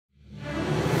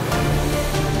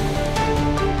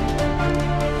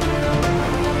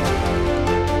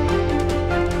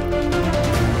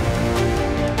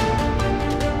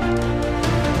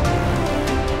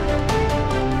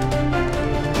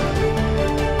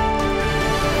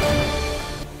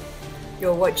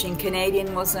watching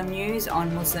Canadian Muslim news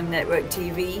on Muslim Network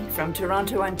TV. From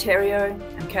Toronto, Ontario,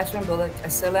 I'm Catherine Bullock.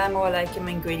 Assalamu alaikum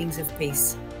and greetings of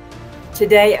peace.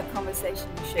 Today, a conversation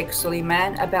with Sheik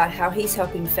Suleiman about how he's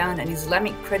helping found an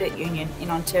Islamic credit union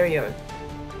in Ontario.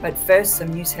 But first,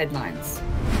 some news headlines.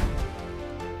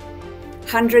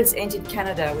 Hundreds entered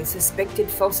Canada with suspected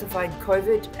falsified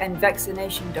COVID and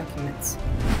vaccination documents.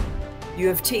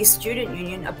 UofT student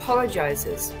union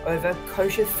apologises over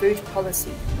kosher food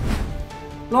policy.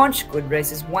 LaunchGood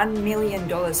raises $1 million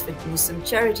for Muslim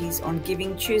charities on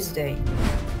Giving Tuesday.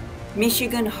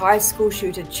 Michigan high school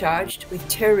shooter charged with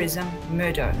terrorism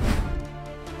murder.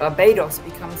 Barbados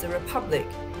becomes a republic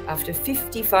after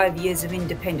 55 years of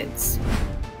independence.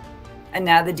 And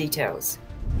now the details.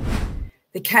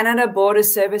 The Canada Border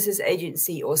Services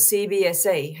Agency, or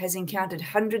CBSA, has encountered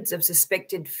hundreds of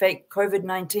suspected fake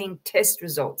COVID-19 test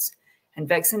results and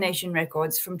vaccination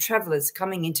records from travellers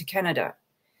coming into Canada.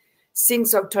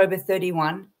 Since October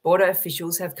 31, border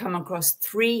officials have come across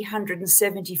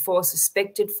 374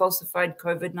 suspected falsified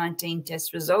COVID-19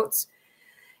 test results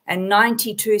and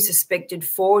 92 suspected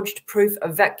forged proof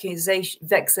of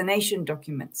vaccination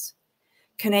documents.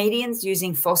 Canadians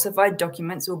using falsified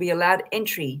documents will be allowed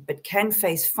entry but can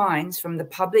face fines from the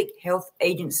Public Health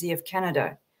Agency of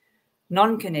Canada.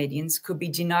 Non-Canadians could be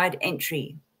denied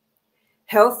entry.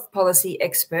 Health policy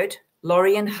expert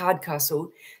Lorian Hardcastle,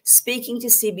 speaking to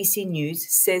CBC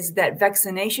News, says that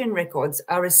vaccination records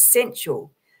are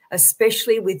essential,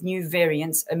 especially with new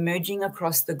variants emerging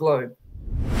across the globe.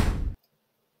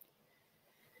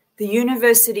 The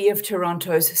University of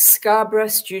Toronto's Scarborough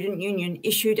Student Union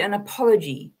issued an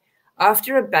apology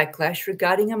after a backlash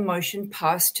regarding a motion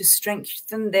passed to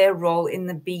strengthen their role in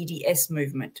the BDS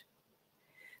movement.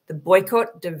 The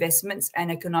Boycott, Divestments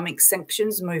and Economic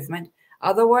Sanctions movement,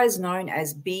 otherwise known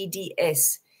as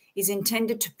BDS, is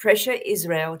intended to pressure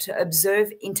Israel to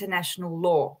observe international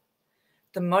law.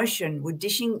 The motion would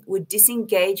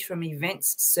disengage from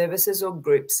events, services or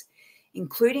groups,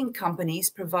 including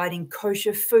companies providing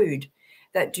kosher food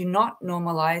that do not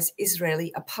normalize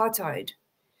Israeli apartheid.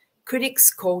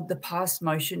 Critics called the passed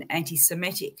motion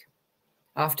anti-Semitic.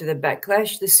 After the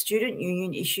backlash, the student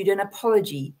union issued an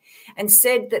apology and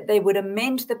said that they would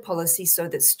amend the policy so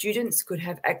that students could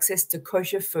have access to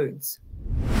kosher foods.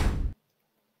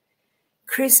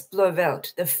 Chris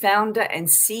Blovelt, the founder and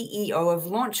CEO of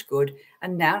LaunchGood,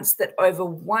 announced that over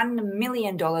 $1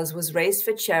 million was raised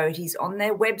for charities on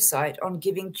their website on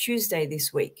Giving Tuesday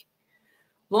this week.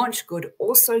 LaunchGood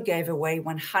also gave away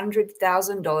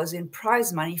 $100,000 in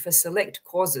prize money for select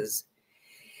causes.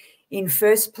 In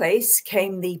first place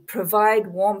came the Provide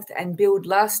Warmth and Build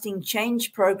Lasting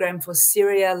Change program for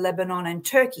Syria, Lebanon and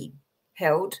Turkey,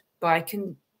 held by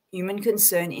Human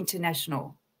Concern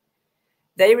International.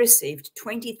 They received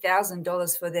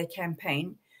 $20,000 for their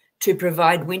campaign to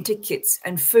provide winter kits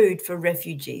and food for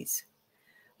refugees.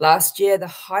 Last year, the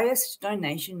highest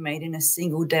donation made in a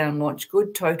single day on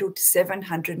LaunchGood totaled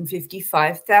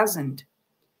 $755,000.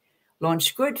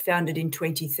 LaunchGood, founded in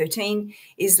 2013,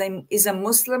 is a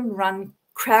Muslim-run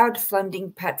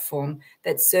crowdfunding platform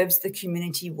that serves the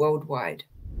community worldwide.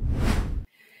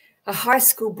 A high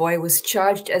school boy was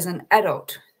charged as an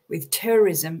adult with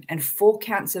terrorism and 4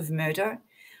 counts of murder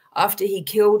after he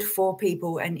killed 4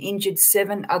 people and injured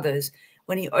 7 others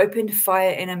when he opened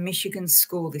fire in a Michigan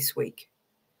school this week.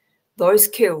 Those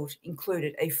killed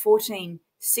included a 14,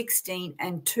 16,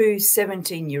 and 2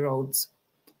 17-year-olds.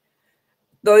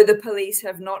 Though the police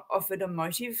have not offered a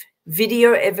motive,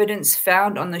 video evidence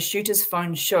found on the shooter's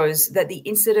phone shows that the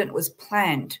incident was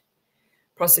planned.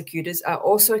 Prosecutors are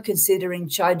also considering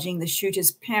charging the shooter's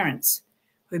parents,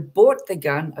 who bought the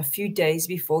gun a few days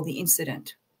before the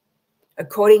incident.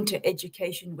 According to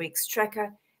Education Week's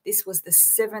tracker, this was the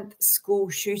 7th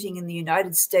school shooting in the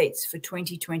United States for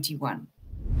 2021.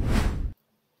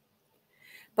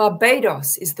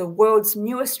 Barbados is the world's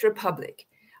newest republic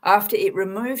after it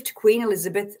removed Queen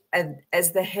Elizabeth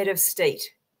as the head of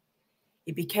state.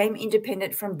 It became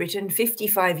independent from Britain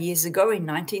 55 years ago in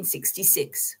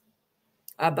 1966.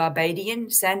 A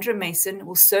Barbadian, Sandra Mason,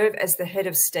 will serve as the head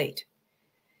of state.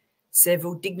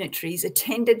 Several dignitaries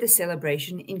attended the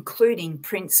celebration, including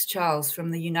Prince Charles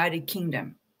from the United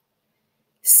Kingdom.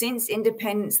 Since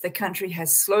independence, the country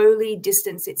has slowly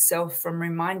distanced itself from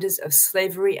reminders of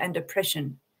slavery and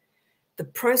oppression. The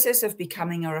process of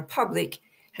becoming a republic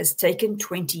has taken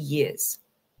 20 years.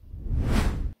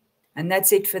 And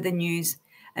that's it for the news.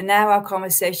 And now our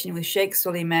conversation with Sheik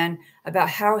Suleiman about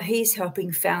how he's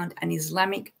helping found an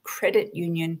Islamic credit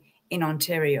union in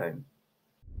Ontario.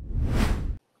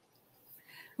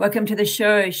 Welcome to the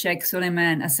show, Sheik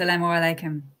Suleiman. Assalamu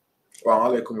alaikum. Wa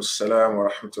alaikum assalam wa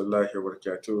rahmatullahi wa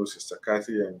barakatuh, Sister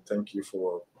Kathy, and thank you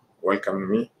for welcoming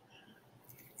me.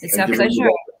 It's our pleasure.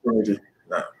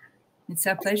 Nah. It's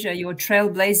our pleasure. You're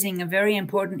trailblazing a very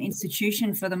important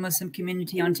institution for the Muslim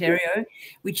Community Ontario,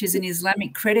 which is an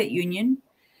Islamic credit union.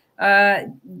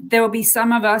 There will be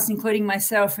some of us, including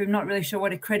myself, who are not really sure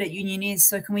what a credit union is.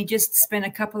 So can we just spend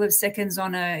a couple of seconds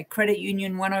on a credit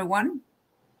union 101?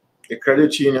 A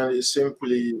credit union is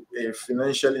simply a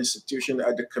financial institution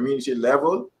at the community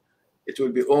level. It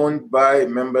will be owned by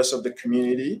members of the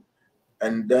community,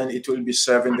 and then it will be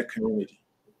serving the community.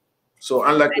 So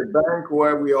unlike the bank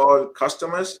where we are all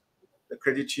customers, the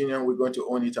credit union, we're going to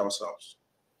own it ourselves.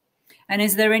 And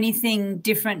is there anything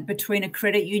different between a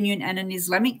credit union and an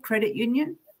Islamic credit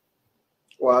union?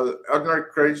 Well, ordinary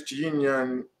credit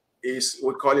union is,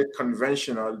 we call it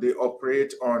conventional. They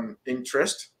operate on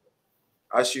interest.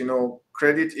 As you know,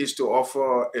 credit is to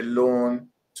offer a loan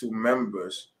to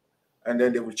members, and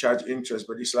then they will charge interest,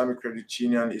 but Islamic credit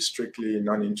union is strictly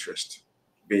non-interest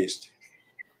based.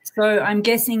 So I'm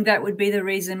guessing that would be the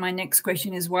reason. My next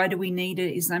question is, why do we need an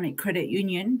Islamic credit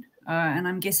union? And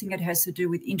I'm guessing it has to do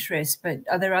with interest, but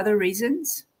are there other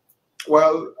reasons?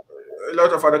 Well, a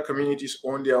lot of other communities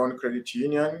own their own credit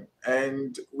union,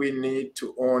 and we need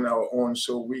to own our own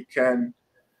so we can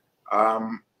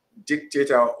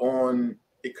dictate our own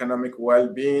economic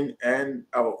well-being and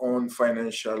our own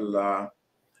financial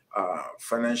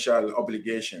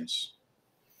obligations.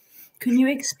 Can you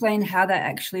explain how that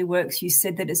actually works? You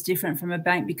said that it's different from a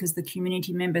bank because the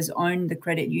community members own the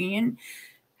credit union.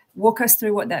 Walk us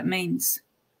through what that means.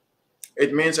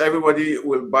 It means everybody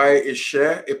will buy a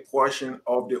share, a portion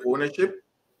of the ownership.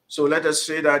 So let us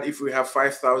say that if we have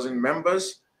 5,000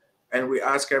 members and we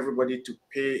ask everybody to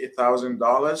pay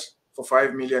 $1,000 for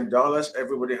 $5 million,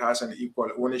 everybody has an equal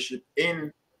ownership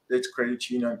in the credit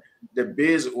union, the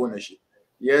base ownership.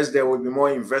 Yes, there will be more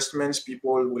investments.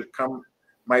 People will come,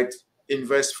 might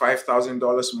invest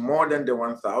 $5,000 more than the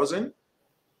 1,000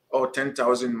 or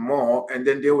 10,000 more, and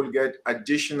then they will get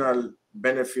additional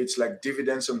benefits like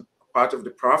dividends on part of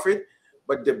the profit.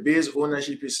 But the base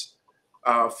ownership is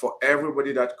for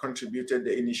everybody that contributed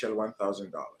the initial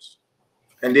 $1,000.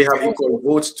 And they have equal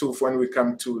votes too when we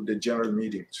come to the general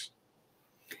meetings.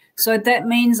 So that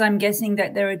means, I'm guessing,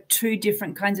 that there are two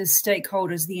different kinds of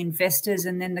stakeholders, the investors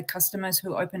and then the customers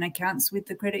who open accounts with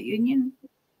the credit union?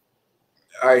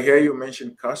 I hear you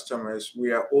mention customers.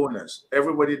 We are owners.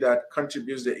 Everybody that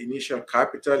contributes the initial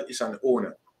capital is an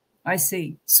owner. I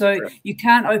see. So you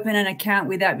can't open an account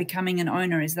without becoming an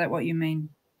owner. Is that what you mean?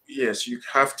 Yes, you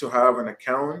have to have an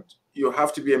account. You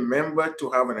have to be a member to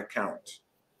have an account.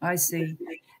 I see.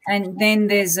 And then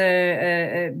there's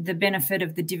the benefit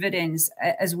of the dividends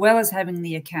as well as having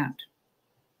the account.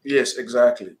 Yes,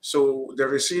 exactly. So the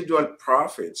residual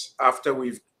profits after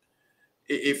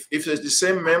if the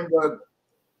same member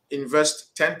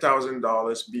invests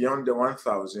 $10,000 beyond the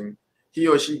 1,000, he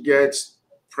or she gets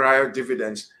prior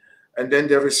dividends, and then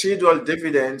the residual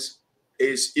dividends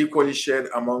is equally shared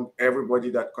among everybody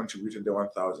that contributed the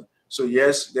 1,000. So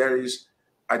yes, there is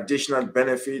additional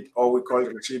benefit, or we call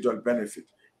it residual benefit,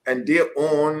 and they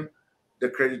own the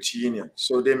credit union,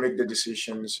 so they make the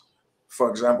decisions. For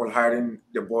example, hiring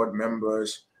the board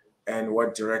members and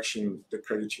what direction the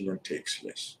credit union takes.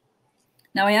 Yes.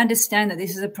 Now, I understand that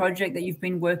this is a project that you've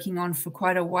been working on for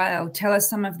quite a while. Tell us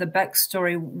some of the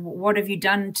backstory. What have you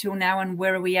done till now, and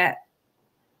where are we at?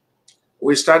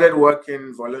 We started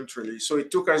working voluntarily. So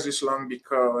it took us this long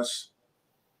because,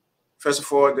 first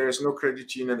of all, there is no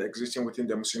credit union existing within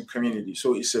the Muslim community.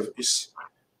 So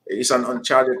it's an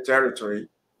uncharted territory.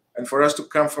 And for us to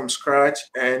come from scratch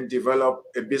and develop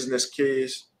a business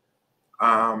case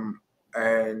and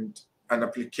an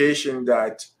application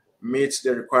that meets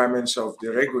the requirements of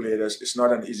the regulators is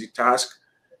not an easy task.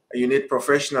 You need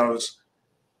professionals,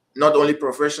 not only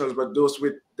professionals, but those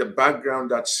with the background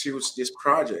that suits this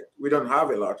project. We don't have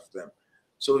a lot of them.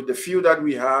 So the few that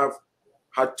we have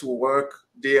had to work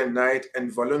day and night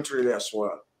and voluntarily as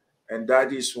well. And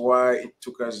that is why it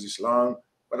took us this long.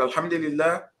 But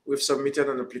alhamdulillah, we've submitted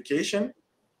an application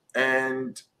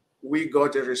and we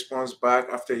got a response back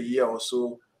after a year or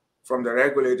so from the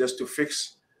regulators to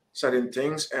fix certain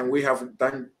things. And we have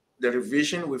done the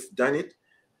revision, we've done it,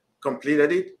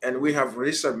 completed it, and we have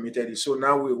resubmitted it. So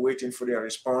now we're waiting for their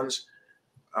response.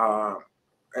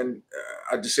 And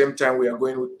at the same time, we are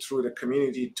going through the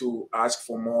community to ask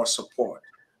for more support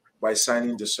by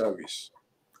signing the service.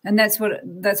 And that's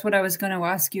what I was going to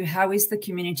ask you. How is the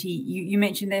community? You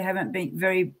mentioned there haven't been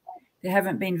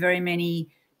very many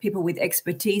people with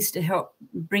expertise to help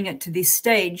bring it to this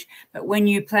stage. But when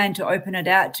you plan to open it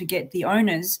out to get the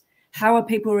owners, how are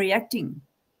people reacting?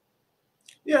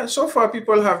 Yeah, so far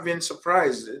people have been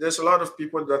surprised. There's a lot of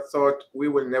people that thought we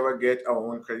will never get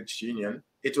our own credit union.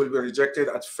 It will be rejected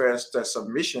at first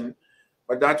submission,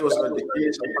 but that was not the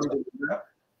case. Alhamdulillah,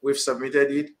 we've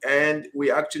submitted it, and we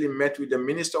actually met with the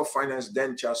Minister of Finance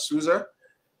then, Charles Souza,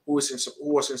 who was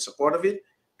in support of it.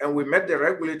 And we met the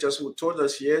regulators who told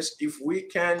us, yes, if we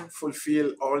can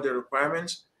fulfill all the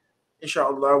requirements,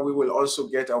 inshallah, we will also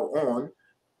get our own.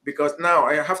 Because now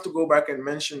I have to go back and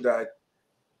mention that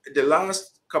the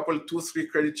last couple, 2-3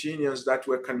 credit unions that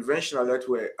were conventional, that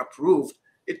were approved,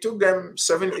 it took them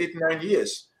 7, 8, 9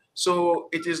 years. So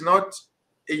it is not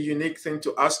a unique thing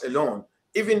to us alone.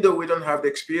 Even though we don't have the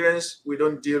experience, we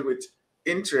don't deal with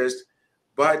interest,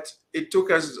 but it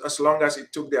took us as long as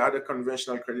it took the other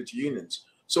conventional credit unions.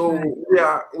 So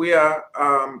I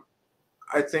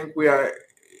think we are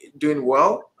doing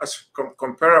well as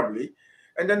comparably.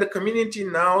 And then the community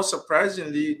now,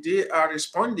 surprisingly, they are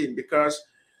responding because,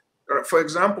 for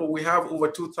example, we have over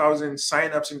 2,000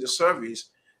 signups in the service,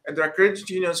 and there are credit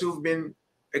unions who've been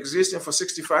existing for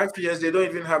 65 years. They don't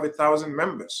even have 1,000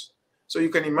 members. So you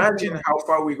can imagine how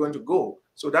far we're going to go.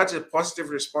 So that's a positive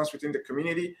response within the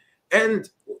community. And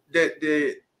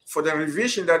for the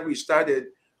revision that we started,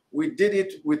 we did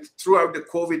it throughout the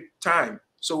COVID time.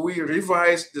 So we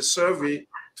revised the survey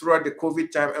throughout the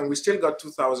COVID time, and we still got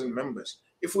 2,000 members.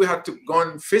 If we had to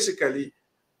gone physically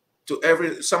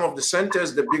to some of the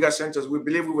centers, the bigger centers, we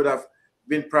believe we would have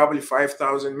been probably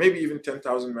 5,000, maybe even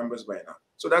 10,000 members by now.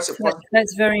 So that's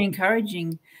very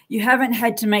encouraging. You haven't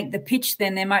had to make the pitch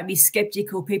then. There might be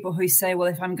skeptical people who say, well,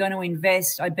 if I'm going to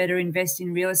invest, I better invest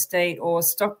in real estate or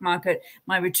stock market.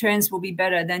 My returns will be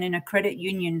better than in a credit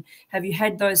union. Have you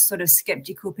had those sort of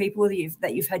skeptical people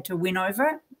that you've had to win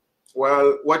over?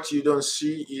 Well, what you don't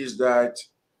see is that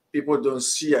people don't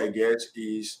see, I guess,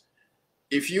 is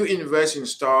if you invest in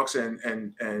stocks and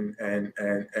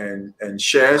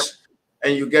shares,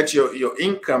 and you get your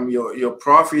income, your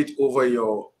profit over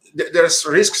there's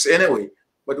risks anyway.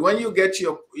 But when you get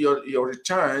your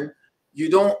return, you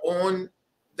don't own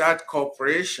that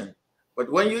corporation.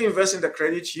 But when you invest in the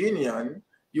credit union,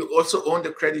 you also own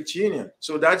the credit union.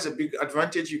 So that's a big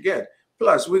advantage you get.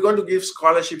 Plus, we're going to give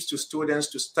scholarships to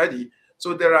students to study.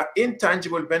 So there are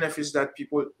intangible benefits that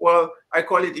people, well, I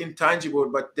call it intangible,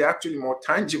 but they're actually more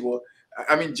tangible.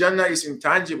 I mean, Jannah is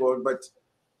intangible, but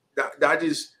that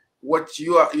is what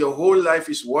your whole life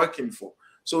is working for.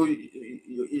 So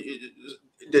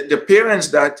the parents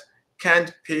that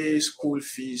can't pay school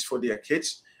fees for their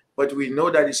kids, but we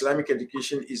know that Islamic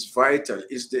education is vital,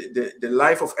 is the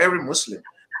life of every Muslim.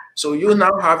 So you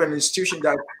now have an institution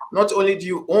that not only do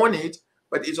you own it,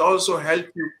 but it also helps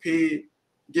you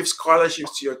give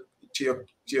scholarships to your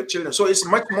children. So it's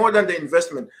much more than the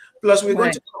investment. Plus, we're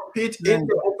going to compete in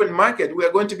the open market. We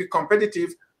are going to be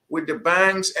competitive with the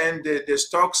banks and the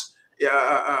stocks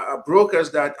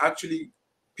brokers that actually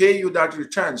pay you that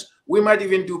returns. We might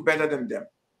even do better than them.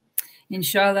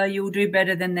 Inshallah, you'll do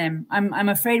better than them. I'm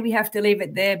afraid we have to leave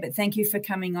it there, but thank you for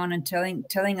coming on and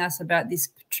telling us about this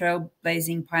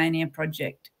trailblazing pioneer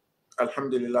project.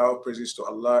 Alhamdulillah, praises to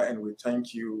Allah, and we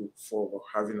thank you for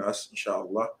having us,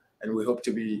 inshallah, and we hope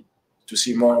to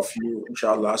see more of you,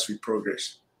 inshallah, as we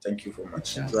progress. Thank you very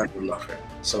much.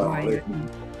 Assalamu alaikum.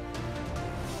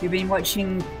 You've been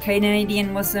watching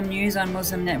Canadian Muslim News on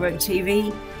Muslim Network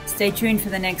TV. Stay tuned for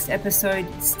the next episode.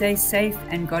 Stay safe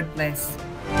and God bless.